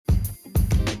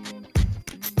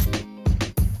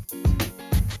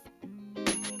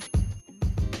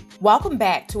Welcome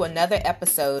back to another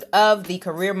episode of the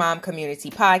Career Mom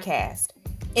Community Podcast.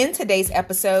 In today's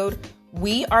episode,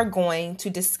 we are going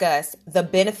to discuss the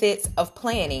benefits of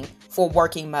planning for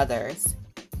working mothers.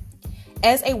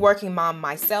 As a working mom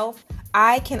myself,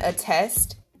 I can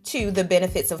attest to the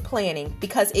benefits of planning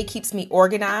because it keeps me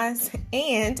organized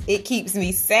and it keeps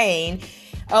me sane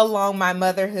along my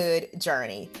motherhood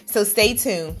journey. So stay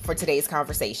tuned for today's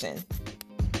conversation.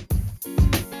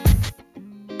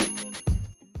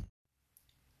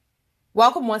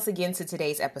 Welcome once again to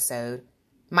today's episode.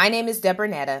 My name is Deborah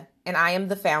Netta, and I am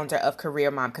the founder of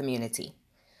Career Mom Community.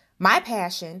 My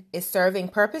passion is serving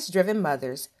purpose-driven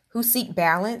mothers who seek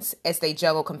balance as they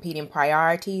juggle competing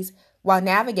priorities while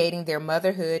navigating their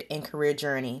motherhood and career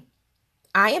journey.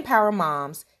 I empower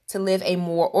moms to live a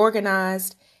more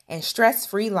organized and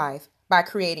stress-free life by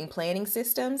creating planning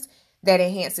systems that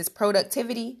enhances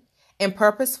productivity and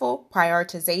purposeful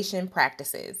prioritization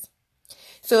practices.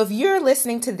 So if you're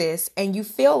listening to this and you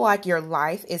feel like your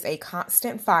life is a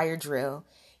constant fire drill,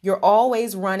 you're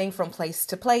always running from place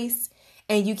to place,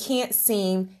 and you can't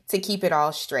seem to keep it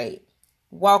all straight,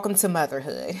 welcome to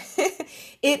motherhood.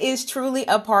 It is truly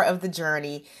a part of the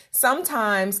journey.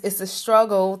 Sometimes it's a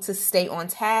struggle to stay on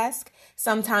task.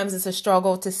 Sometimes it's a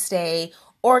struggle to stay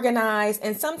organized.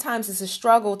 And sometimes it's a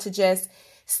struggle to just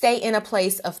stay in a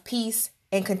place of peace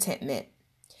and contentment.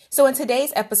 So in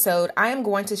today's episode, I am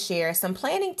going to share some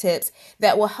planning tips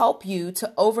that will help you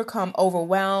to overcome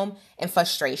overwhelm and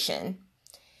frustration.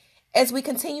 As we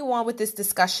continue on with this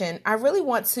discussion, I really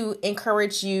want to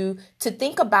encourage you to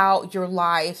think about your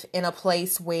life in a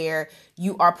place where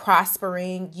you are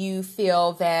prospering, you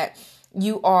feel that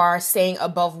you are staying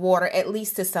above water, at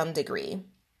least to some degree.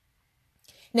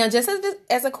 Now, just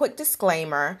as a quick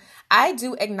disclaimer, I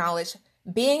do acknowledge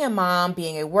being a mom,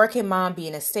 being a working mom,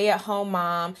 being a stay-at-home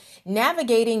mom,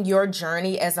 navigating your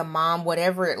journey as a mom,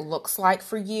 whatever it looks like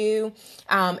for you.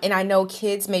 And I know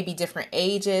kids may be different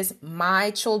ages.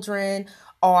 My children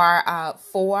are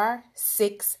 4,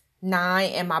 6,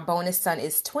 9, and my bonus son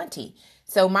is 20.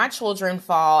 So my children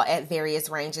fall at various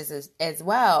ranges as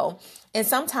well. And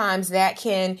sometimes that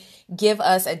can give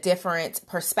us a different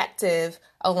perspective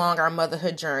along our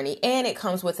motherhood journey. And it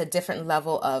comes with a different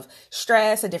level of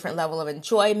stress, a different level of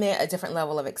enjoyment, a different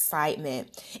level of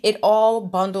excitement. It all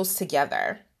bundles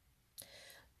together.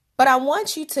 But I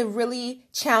want you to really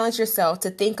challenge yourself to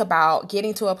think about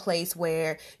getting to a place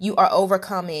where you are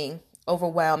overcoming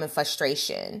overwhelm and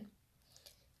frustration.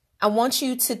 I want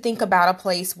you to think about a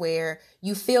place where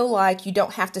you feel like you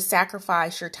don't have to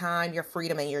sacrifice your time, your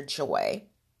freedom, and your joy.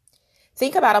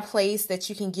 Think about a place that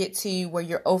you can get to where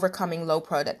you're overcoming low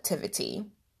productivity.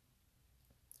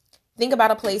 Think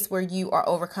about a place where you are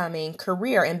overcoming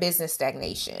career and business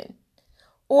stagnation,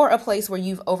 or a place where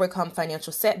you've overcome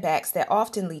financial setbacks that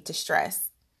often lead to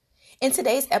stress. In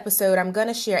today's episode, I'm going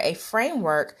to share a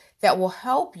framework that will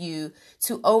help you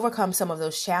to overcome some of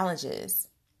those challenges.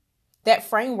 That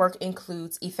framework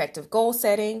includes effective goal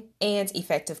setting and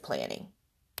effective planning.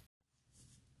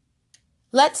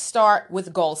 Let's start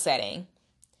with goal setting.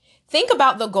 Think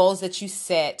about the goals that you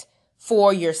set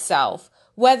for yourself,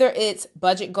 whether it's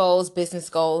budget goals,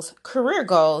 business goals, career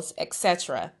goals,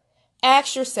 etc.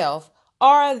 Ask yourself,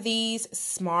 are these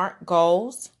SMART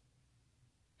goals?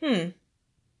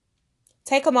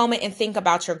 Take a moment and think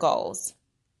about your goals.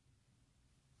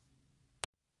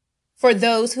 For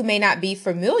those who may not be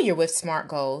familiar with SMART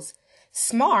goals,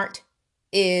 SMART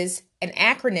is an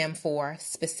acronym for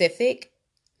specific,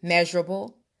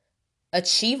 measurable,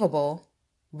 achievable,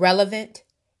 relevant,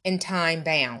 and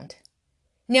time-bound.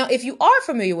 Now, if you are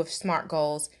familiar with SMART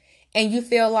goals and you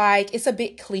feel like it's a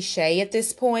bit cliche at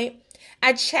this point,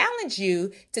 I challenge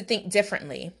you to think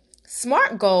differently.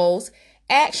 SMART goals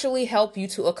actually help you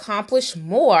to accomplish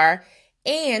more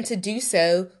and to do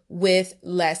so with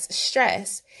less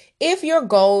stress. If your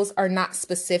goals are not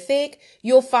specific,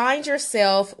 you'll find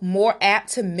yourself more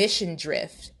apt to mission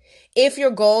drift. If your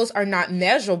goals are not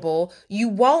measurable, you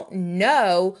won't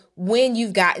know when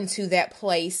you've gotten to that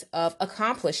place of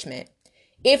accomplishment.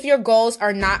 If your goals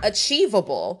are not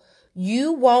achievable,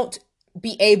 you won't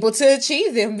be able to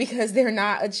achieve them because they're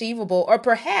not achievable. Or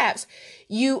perhaps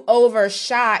you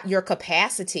overshot your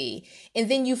capacity and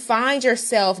then you find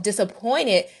yourself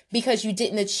disappointed because you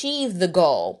didn't achieve the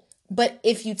goal. But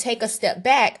if you take a step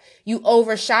back, you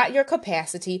overshot your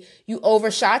capacity, you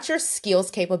overshot your skills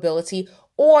capability,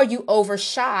 or you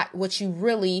overshot what you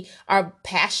really are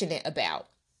passionate about.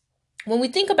 When we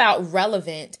think about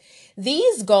relevant,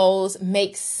 these goals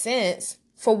make sense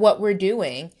for what we're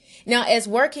doing. Now, as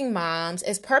working moms,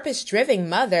 as purpose-driven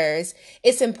mothers,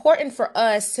 it's important for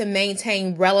us to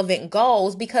maintain relevant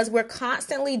goals because we're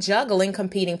constantly juggling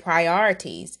competing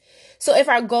priorities. So if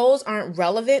our goals aren't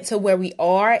relevant to where we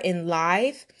are in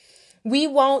life, we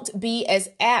won't be as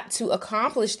apt to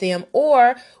accomplish them,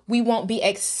 or we won't be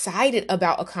excited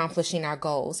about accomplishing our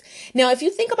goals. Now, if you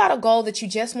think about a goal that you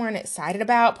just weren't excited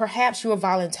about, perhaps you were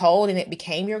voluntold and it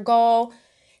became your goal.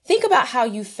 Think about how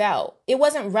you felt. It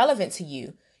wasn't relevant to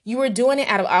you. You were doing it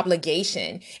out of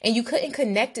obligation and you couldn't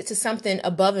connect it to something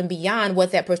above and beyond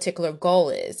what that particular goal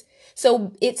is.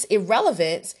 So its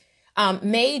irrelevance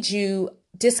made you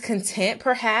discontent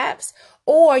perhaps,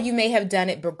 or you may have done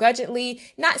it begrudgingly.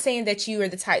 Not saying that you are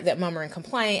the type that murmur and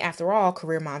complain. After all,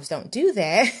 career moms don't do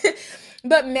that.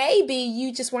 But maybe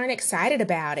you just weren't excited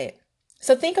about it.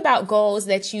 So think about goals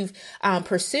that you've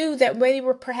pursued that maybe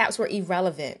perhaps were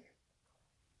irrelevant.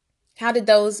 How did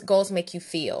those goals make you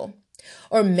feel?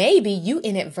 Or maybe you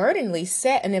inadvertently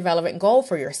set an irrelevant goal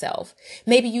for yourself.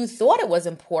 Maybe you thought it was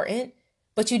important,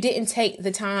 but you didn't take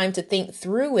the time to think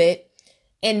through it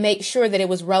and make sure that it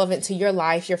was relevant to your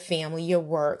life, your family, your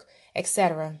work,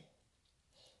 etc.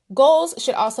 Goals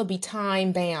should also be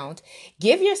time bound.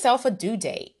 Give yourself a due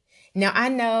date. Now, I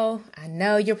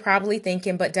know you're probably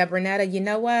thinking, but Debronetta, you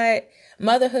know what?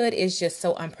 Motherhood is just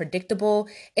so unpredictable.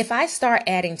 If I start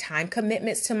adding time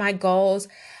commitments to my goals,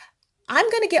 I'm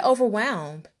going to get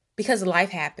overwhelmed because life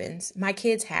happens. My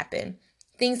kids happen.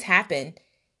 Things happen.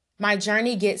 My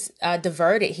journey gets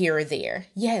diverted here or there.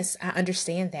 Yes, I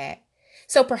understand that.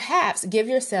 So perhaps give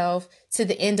yourself to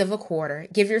the end of a quarter.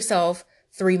 Give yourself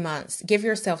 3 months. Give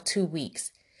yourself 2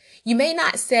 weeks. You may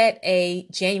not set a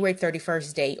January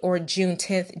 31st date or a June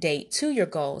 10th date to your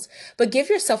goals, but give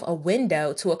yourself a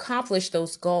window to accomplish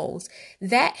those goals.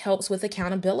 That helps with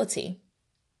accountability.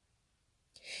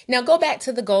 Now go back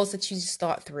to the goals that you just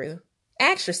thought through.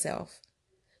 Ask yourself,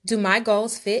 do my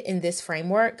goals fit in this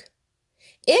framework?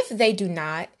 If they do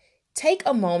not, take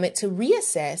a moment to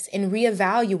reassess and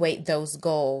reevaluate those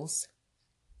goals.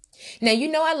 Now, you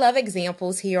know I love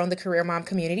examples here on the Career Mom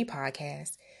Community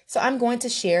Podcast, so I'm going to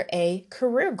share a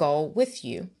career goal with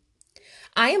you.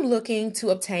 I am looking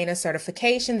to obtain a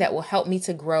certification that will help me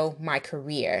to grow my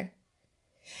career.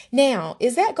 Now,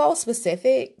 is that goal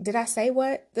specific? Did I say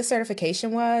what the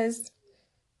certification was?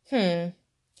 How am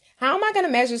I going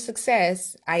to measure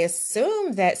success? I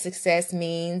assume that success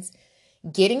means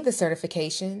getting the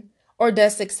certification, or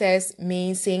does success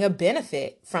mean seeing a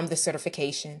benefit from the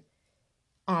certification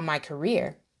on my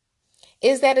career?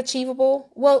 Is that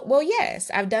achievable? Well,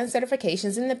 yes. I've done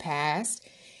certifications in the past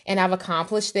and I've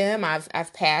accomplished them.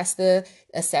 I've passed the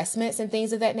assessments and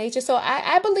things of that nature. So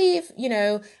I believe,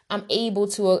 I'm able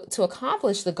to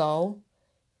accomplish the goal.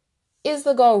 Is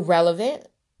the goal relevant?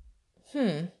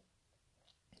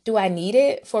 Do I need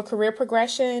it for career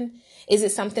progression? Is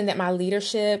it something that my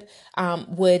leadership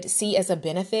would see as a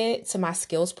benefit to my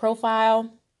skills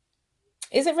profile?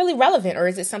 Is it really relevant, or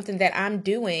is it something that I'm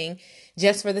doing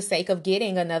just for the sake of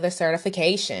getting another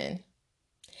certification?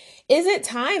 Is it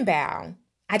time bound?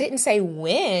 I didn't say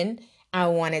when I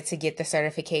wanted to get the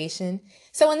certification.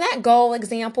 So in that goal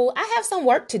example, I have some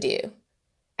work to do.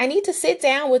 I need to sit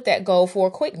down with that goal for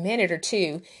a quick minute or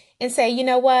two and say, you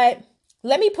know what?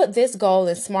 Let me put this goal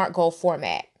in SMART goal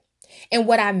format. And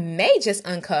what I may just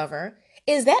uncover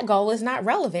is that goal is not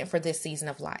relevant for this season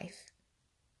of life.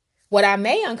 What I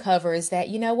may uncover is that,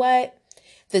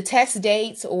 the test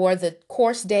dates or the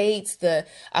course dates, the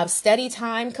study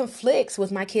time conflicts with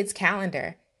my kids'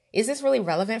 calendar. Is this really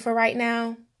relevant for right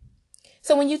now?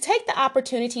 So when you take the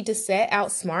opportunity to set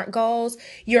out SMART goals,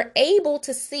 you're able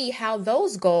to see how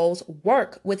those goals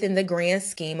work within the grand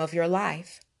scheme of your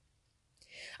life.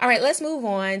 All right, let's move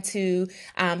on to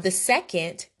the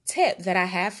second tip that I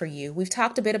have for you. We've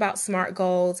talked a bit about SMART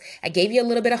goals. I gave you a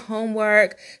little bit of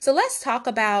homework. So let's talk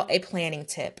about a planning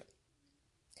tip.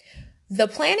 The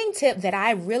planning tip that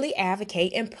I really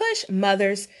advocate and push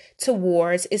mothers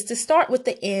towards is to start with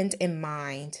the end in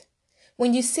mind.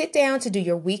 When you sit down to do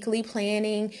your weekly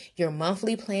planning, your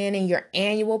monthly planning, your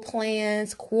annual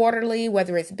plans, quarterly,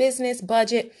 whether it's business,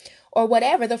 budget, or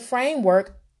whatever, the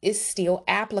framework is still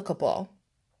applicable.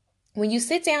 When you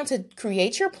sit down to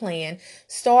create your plan,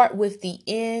 start with the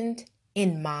end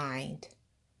in mind.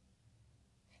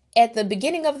 At the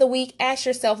beginning of the week, ask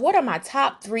yourself, what are my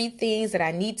top 3 things that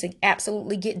I need to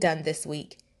absolutely get done this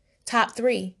week? Top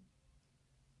 3.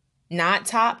 Not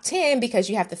top 10, because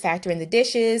you have to factor in the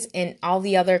dishes and all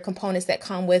the other components that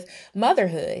come with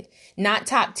motherhood. Not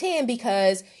top 10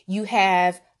 because you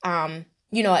have, an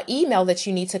email that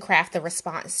you need to craft the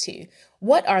response to.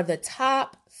 What are the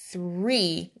top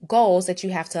 3 goals that you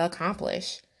have to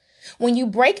accomplish? When you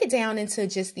break it down into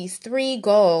just these 3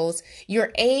 goals,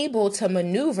 you're able to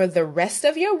maneuver the rest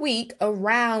of your week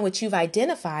around what you've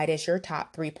identified as your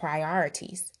top 3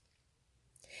 priorities.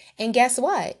 And guess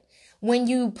what? When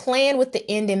you plan with the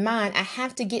end in mind, I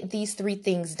have to get these 3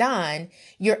 things done,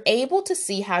 you're able to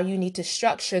see how you need to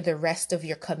structure the rest of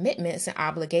your commitments and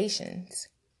obligations.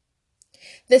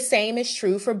 The same is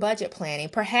true for budget planning.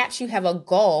 Perhaps you have a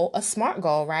goal, a SMART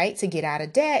goal, right, to get out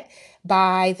of debt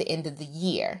by the end of the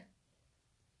year.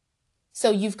 So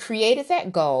you've created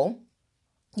that goal,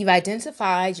 you've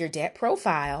identified your debt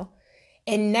profile,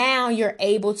 and now you're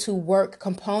able to work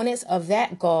components of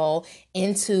that goal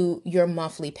into your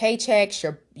monthly paychecks,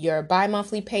 your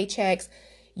bi-monthly paychecks,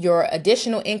 your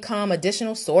additional income,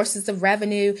 additional sources of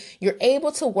revenue. You're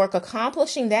able to work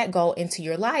accomplishing that goal into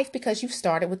your life because you've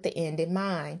started with the end in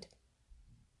mind.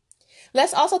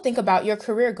 Let's also think about your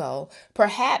career goal.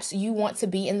 Perhaps you want to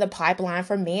be in the pipeline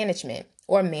for management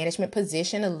or a management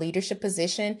position, a leadership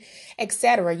position,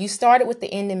 etc. You started with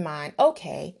the end in mind.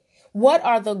 Okay, what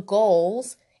are the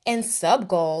goals and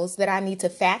sub-goals that I need to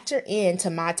factor into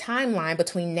my timeline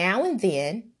between now and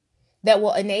then that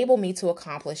will enable me to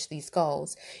accomplish these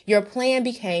goals? Your plan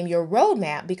became your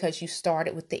roadmap because you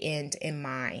started with the end in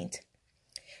mind.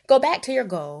 Go back to your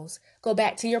goals, go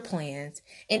back to your plans,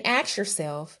 and ask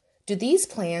yourself, do these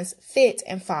plans fit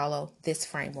and follow this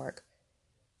framework?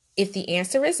 If the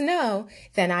answer is no,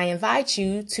 then I invite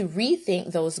you to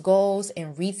rethink those goals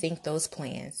and rethink those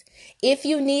plans. If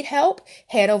you need help,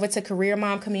 head over to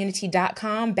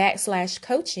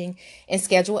careermomcommunity.com/coaching and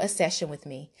schedule a session with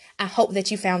me. I hope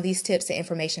that you found these tips and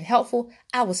information helpful.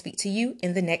 I will speak to you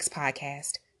in the next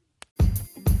podcast.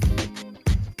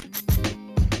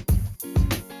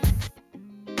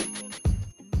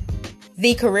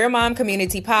 The Career Mom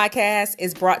Community Podcast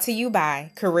is brought to you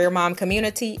by Career Mom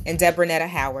Community and Debronetta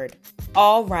Howard.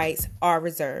 All rights are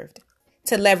reserved.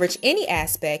 To leverage any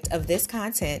aspect of this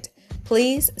content,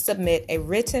 please submit a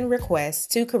written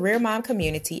request to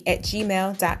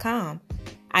careermomcommunity@gmail.com.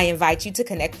 I invite you to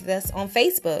connect with us on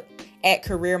Facebook at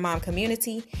Career Mom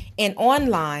Community and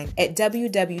online at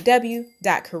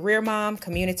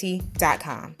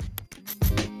www.careermomcommunity.com.